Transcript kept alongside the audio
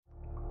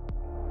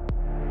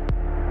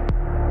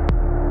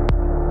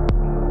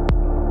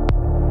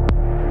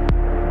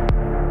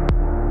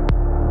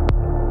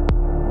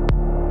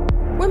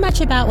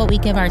much about what we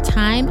give our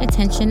time,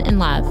 attention, and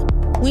love.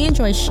 We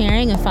enjoy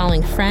sharing and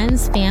following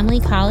friends, family,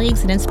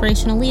 colleagues, and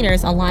inspirational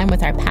leaders aligned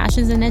with our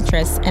passions and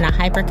interests in a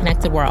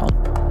hyper-connected world.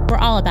 We're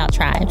all about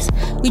tribes.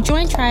 We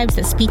join tribes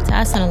that speak to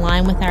us and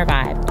align with our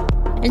vibe.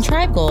 In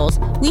Tribe Goals,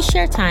 we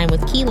share time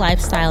with key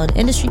lifestyle and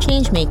industry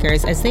change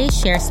makers as they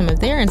share some of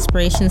their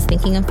inspirations,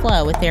 thinking, and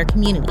flow with their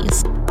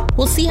communities.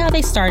 We'll see how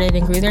they started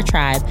and grew their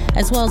tribe,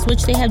 as well as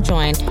which they have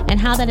joined and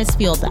how that has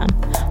fueled them.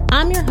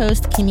 I'm your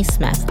host, Kimmy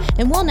Smith,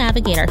 and we'll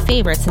navigate our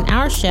favorites in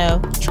our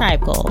show,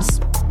 Tribe Goals.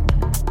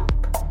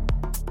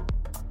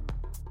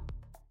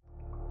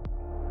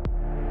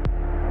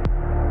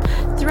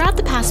 Throughout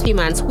the past few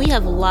months, we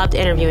have loved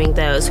interviewing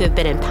those who have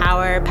been in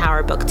Power,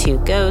 Power Book 2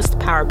 Ghost,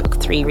 Power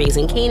Book 3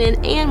 Raising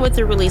Kanan, and with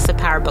the release of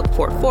Power Book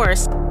 4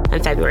 Force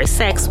on February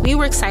 6th, we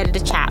were excited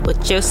to chat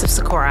with Joseph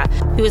Sikora,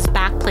 who is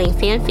back playing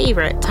fan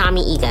favorite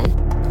Tommy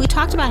Egan. We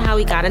talked about how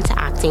he got into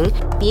acting,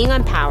 being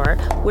on Power,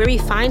 where we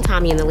find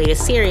Tommy in the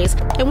latest series,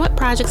 and what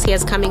projects he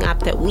has coming up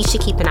that we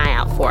should keep an eye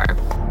out for.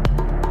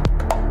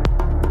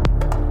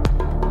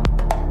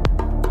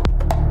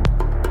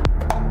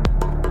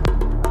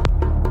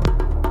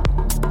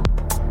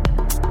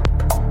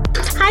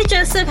 Hi,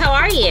 Joseph. How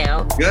are you?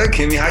 Good,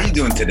 Kimmy. How you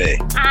doing today?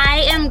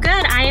 I am good.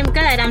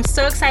 I'm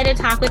so excited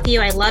to talk with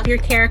you. I love your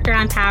character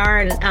on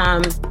Power,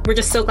 and we're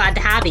just so glad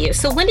to have you.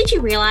 So when did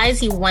you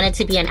realize you wanted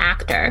to be an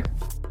actor?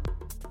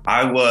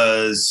 I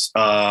was,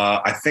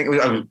 I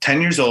was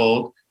 10 years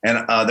old,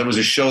 and there was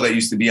a show that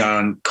used to be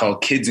on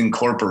called Kids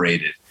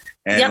Incorporated.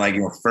 And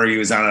Fergie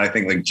was on it. I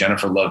think like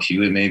Jennifer Love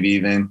Hewitt, maybe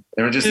even.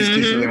 There were just these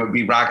kids that would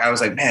be rock. I was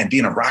like, man,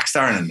 being a rock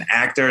star and an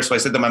actor. So I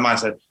said to my mom, I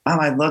said, Mom,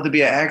 I'd love to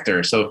be an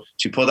actor. So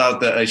she pulled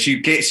out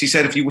she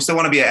said, if you still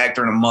want to be an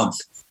actor in a month,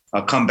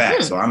 I'll come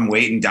back. So I'm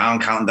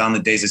counting down the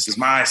days. I says,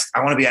 Ma, I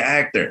want to be an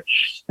actor.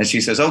 And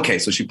she says, okay.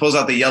 So she pulls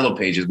out the yellow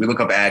pages. We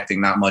look up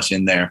acting, not much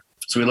in there.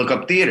 So we look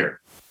up theater.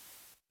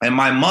 And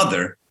my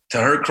mother,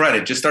 to her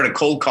credit, just started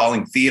cold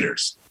calling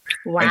theaters.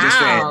 Wow. And just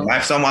saying,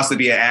 my son wants to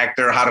be an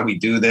actor. How do we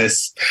do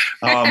this?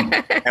 And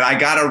I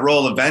got a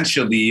role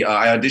eventually.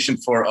 I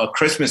auditioned for A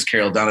Christmas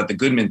Carol down at the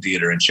Goodman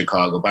Theater in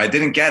Chicago, but I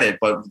didn't get it.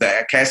 But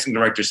the casting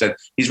director said,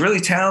 he's really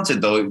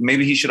talented, though.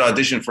 Maybe he should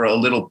audition for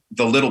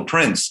The Little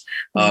Prince,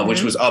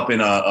 which was up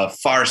in a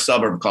far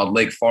suburb called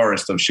Lake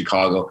Forest of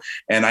Chicago.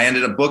 And I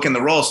ended up booking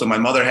the role. So my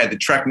mother had to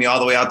trek me all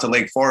the way out to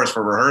Lake Forest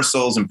for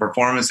rehearsals and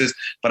performances.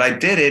 But I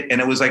did it.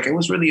 And it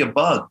was really a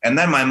bug. And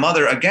then my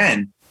mother,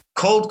 again,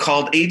 cold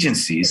called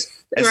agencies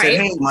and said,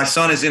 hey, my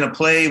son is in a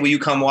play. Will you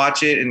come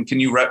watch it? And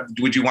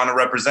would you want to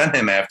represent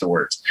him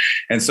afterwards?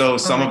 And so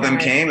some of them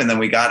came, and then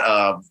we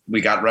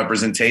got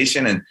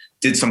representation and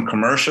did some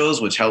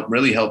commercials, which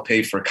really helped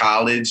pay for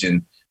college.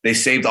 And they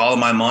saved all of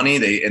my money.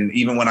 And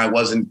even when I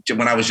was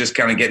just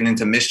kind of getting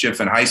into mischief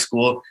in high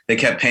school, they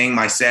kept paying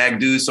my SAG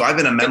dues. So I've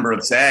been a member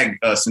of SAG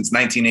since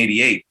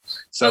 1988.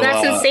 So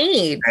that's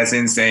insane. That's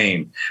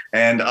insane.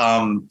 And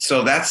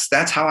so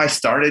that's how I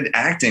started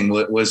acting,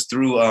 was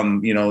through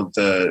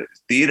the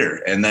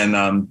theater, and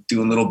then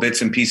doing little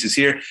bits and pieces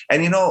here.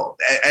 And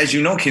as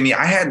you know, Kimmy,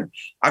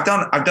 I've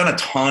done a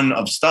ton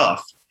of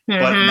stuff,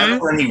 but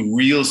never any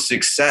real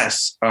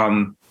success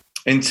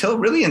until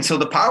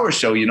the Power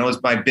show.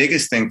 Is my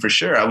biggest thing for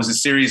sure. I was a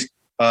series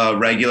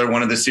regular,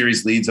 one of the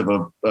series leads of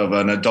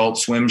an Adult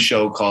Swim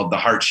show called The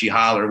Heart She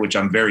Holler, which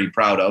I'm very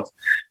proud of,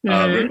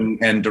 written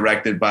and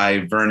directed by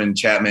Vernon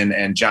Chapman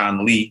and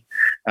John Lee,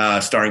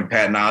 starring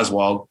Patton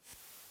Oswalt,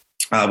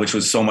 which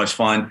was so much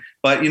fun.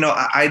 But,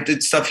 I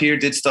did stuff here,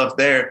 did stuff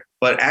there,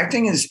 but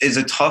acting is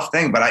a tough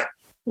thing. But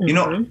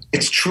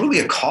it's truly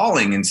a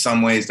calling in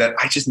some ways that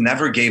I just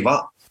never gave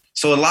up.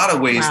 So a lot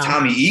of ways,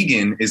 Tommy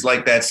Egan is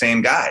like that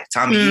same guy.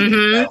 Tommy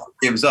Egan never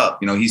gives up.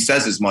 He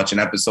says as much in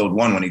episode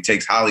 1 when he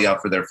takes Holly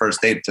out for their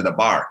first date to the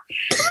bar.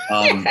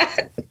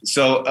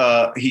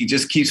 So he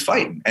just keeps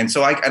fighting. And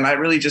so I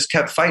really just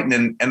kept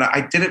fighting. And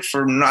I did it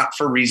not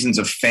for reasons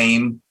of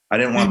fame. I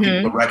didn't want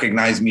people to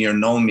recognize me or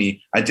know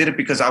me. I did it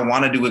because I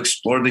wanted to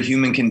explore the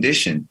human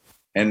condition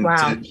and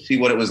to see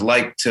what it was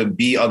like to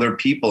be other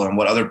people and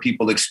what other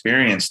people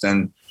experienced,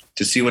 and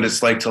to see what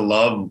it's like to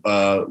love,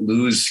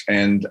 lose,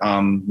 and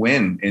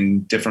win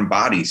in different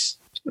bodies.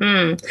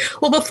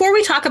 Well, before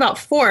we talk about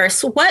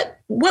Force, what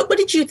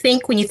did you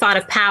think when you thought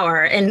of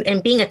Power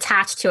and being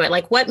attached to it?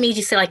 Like, what made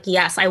you say,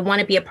 yes, I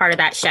want to be a part of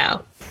that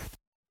show?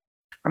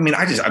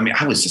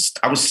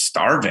 I was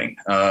starving.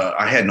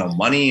 I had no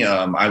money.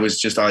 I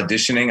was just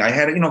auditioning. I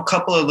had, a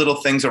couple of little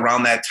things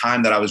around that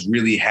time that I was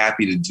really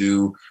happy to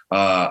do.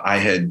 I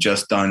had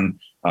just done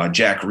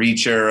Jack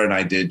Reacher, and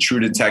I did True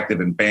Detective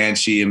and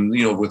Banshee, and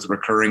with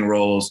recurring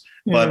roles.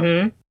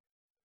 But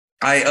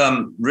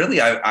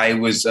I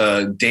was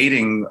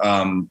dating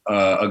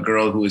a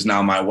girl who is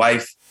now my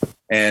wife,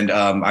 and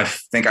I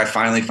think I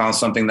finally found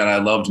something that I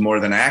loved more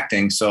than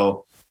acting.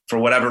 So for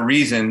whatever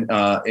reason,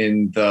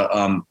 in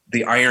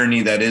the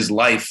irony that is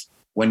life,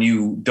 when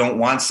you don't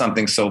want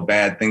something so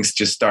bad, things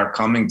just start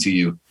coming to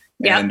you.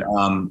 Yep.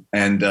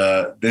 And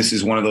this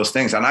is one of those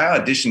things. And I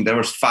auditioned. There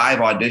was 5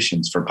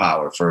 auditions for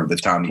Power for the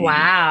Tommy.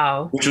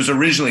 Wow. Which was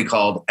originally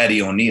called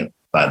Eddie O'Neill,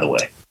 by the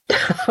way.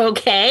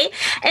 Okay.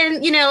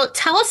 And,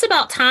 tell us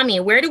about Tommy.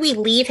 Where do we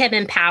leave him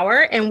in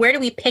Power and where do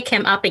we pick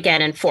him up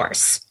again in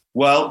Force?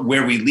 Well,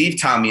 where we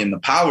leave Tommy in the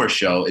Power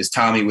show is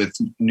Tommy with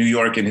New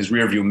York in his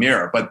rearview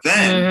mirror. But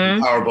then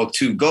in Power Book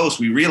 2 Ghost,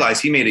 we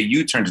realize he made a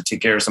U-turn to take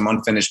care of some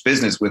unfinished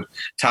business with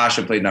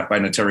Tasha, played by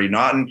Naturi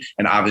Naughton,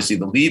 and obviously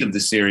the lead of the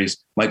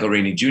series, Michael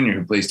Rainey Jr.,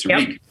 who plays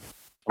Tariq. Yep.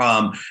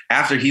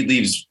 After he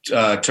leaves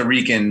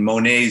Tariq in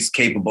Monet's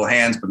capable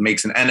hands, but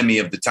makes an enemy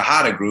of the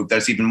Tejada group,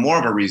 that's even more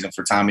of a reason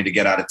for Tommy to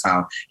get out of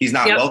town. He's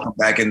not welcome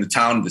back in the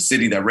town, the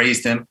city that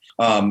raised him.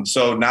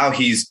 So now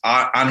he's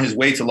on his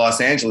way to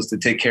Los Angeles to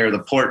take care of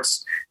the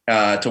ports,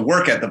 to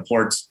work at the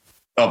ports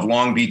of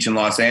Long Beach and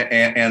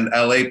and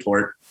LA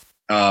port,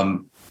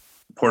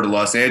 Port of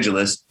Los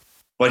Angeles.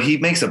 But he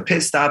makes a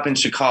pit stop in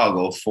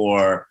Chicago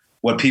for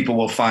what people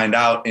will find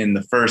out in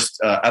the first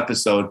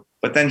episode.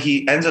 But then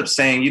he ends up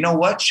saying, you know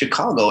what?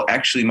 Chicago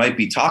actually might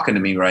be talking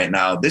to me right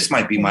now. This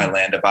might be my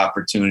land of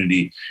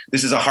opportunity.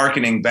 This is a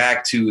hearkening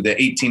back to the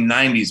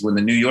 1890s when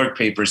the New York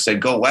papers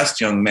said, go west,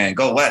 young man,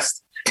 go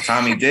west.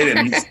 Tommy did.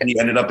 And he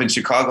ended up in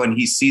Chicago, and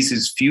he sees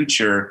his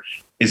future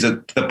is a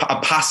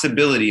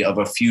possibility of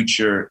a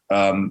future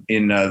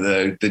in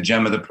the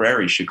gem of the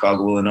prairie,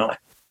 Chicago, Illinois.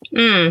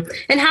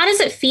 And how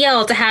does it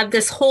feel to have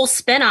this whole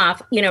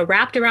spinoff,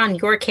 wrapped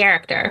around your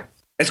character?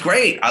 It's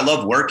great. I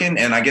love working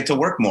and I get to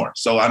work more.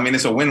 So, I mean,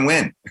 it's a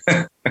win-win.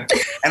 and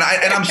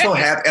I'm so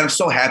happy. I'm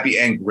so happy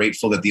and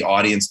grateful that the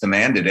audience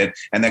demanded it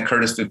and that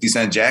Curtis 50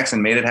 Cent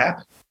Jackson made it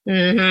happen.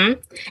 And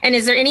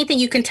is there anything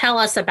you can tell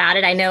us about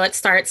it? I know it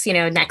starts,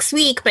 next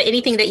week, but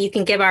anything that you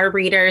can give our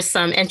readers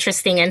some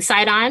interesting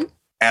insight on?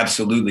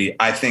 Absolutely.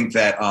 I think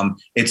that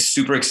it's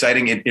super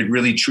exciting. It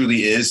really,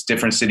 truly is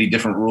different city,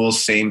 different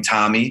rules, same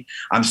Tommy.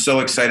 I'm so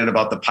excited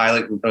about the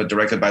pilot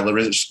directed by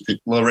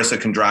Larissa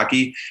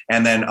Kondraki.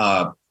 And then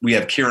we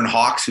have Kieran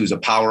Hawks, who's a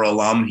Power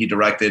alum. He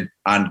directed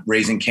on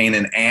Raising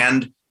Kanan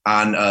and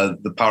on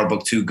the Power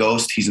Book 2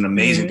 Ghost. He's an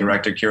amazing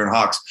director, Kieran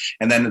Hawks.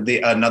 And then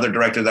another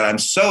director that I'm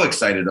so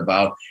excited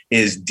about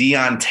is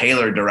Deon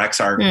Taylor directs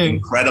our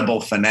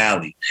incredible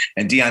finale.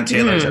 And Deon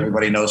Taylor, as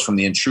everybody knows from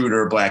The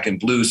Intruder, Black and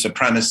Blue,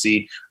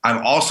 Supremacy.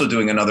 I'm also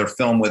doing another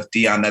film with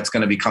Deon that's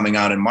going to be coming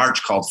out in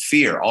March called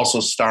Fear,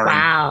 also starring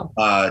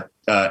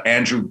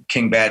Andrew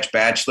King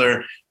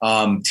Bachelor,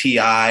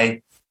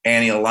 T.I.,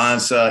 Annie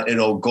Alonso,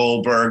 Idol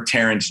Goldberg,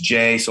 Terrence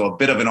J. So a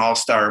bit of an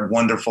all-star,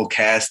 wonderful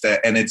cast.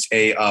 And it's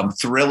a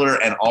thriller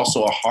and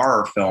also a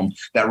horror film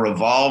that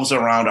revolves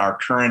around our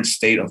current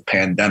state of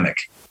pandemic.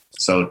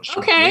 So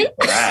okay.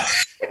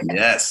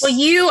 Yes. Well,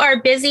 you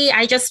are busy.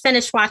 I just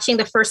finished watching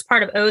the first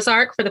part of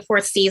Ozark for the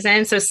 4th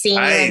season. So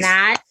seeing you in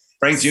that.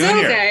 Frank Jr. So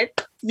good.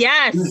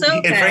 Yes,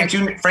 so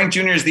good. Frank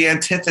Jr. is the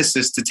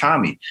antithesis to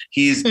Tommy.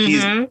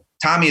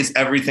 Tommy is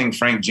everything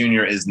Frank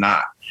Jr. is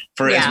not.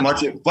 As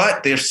much,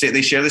 but they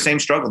share the same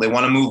struggle. They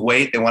want to move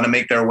weight. They want to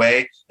make their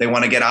way. They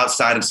want to get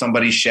outside of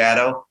somebody's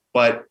shadow.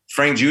 But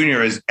Frank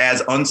Jr. is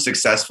as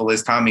unsuccessful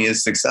as Tommy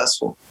is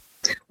successful.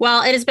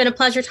 Well, it has been a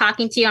pleasure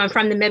talking to you. I'm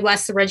from the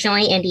Midwest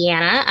originally,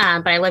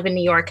 Indiana, but I live in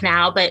New York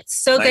now. But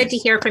so good to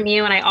hear from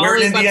you. And I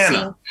always love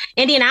seeing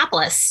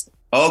Indianapolis.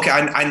 Okay,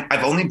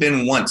 I've only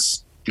been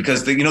once.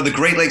 Because the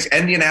Great Lakes,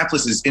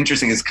 Indianapolis is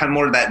interesting. It's kind of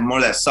more of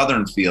that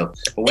southern feel.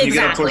 But when you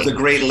get up towards the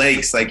Great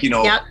Lakes, like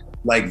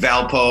like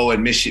Valpo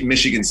and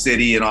Michigan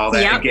City and all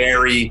that, and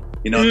Gary,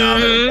 now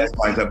that's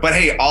fine. But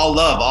hey, all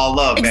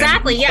love,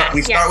 exactly, man.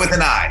 We start with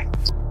an I.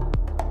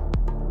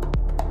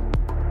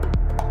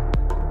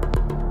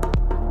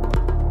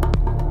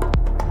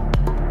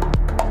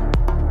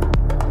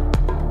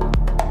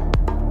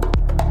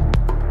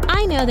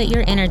 I know that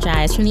you're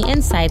energized from the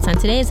insights on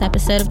today's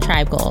episode of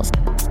Tribe Goals.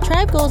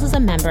 Tribe Goals is a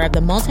member of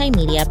the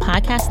multimedia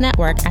podcast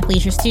network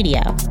Athleisure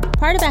Studio,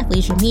 part of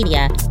Athleisure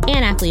Media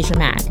and Athleisure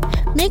Mag.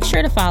 Make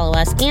sure to follow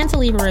us and to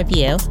leave a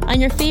review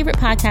on your favorite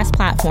podcast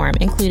platform,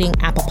 including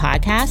Apple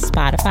Podcasts,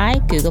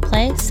 Spotify, Google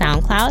Play,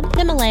 SoundCloud,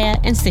 Himalaya,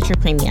 and Stitcher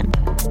Premium.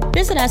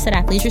 Visit us at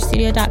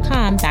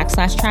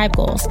athleisurestudio.com/Tribe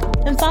Goals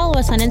and follow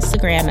us on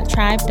Instagram at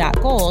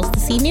tribe.goals to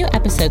see new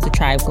episodes of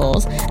Tribe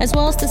Goals, as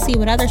well as to see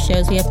what other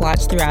shows we have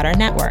launched throughout our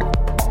network.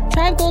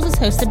 Tribe Goals is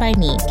hosted by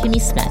me,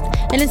 Kimmy Smith,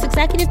 and is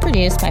executive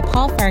produced by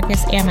Paul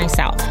Farkas and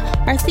myself.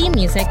 Our theme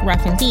music,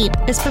 Rough and Deep,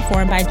 is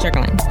performed by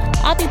Jurgling.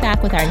 I'll be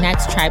back with our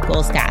next Tribe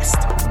Goals guest.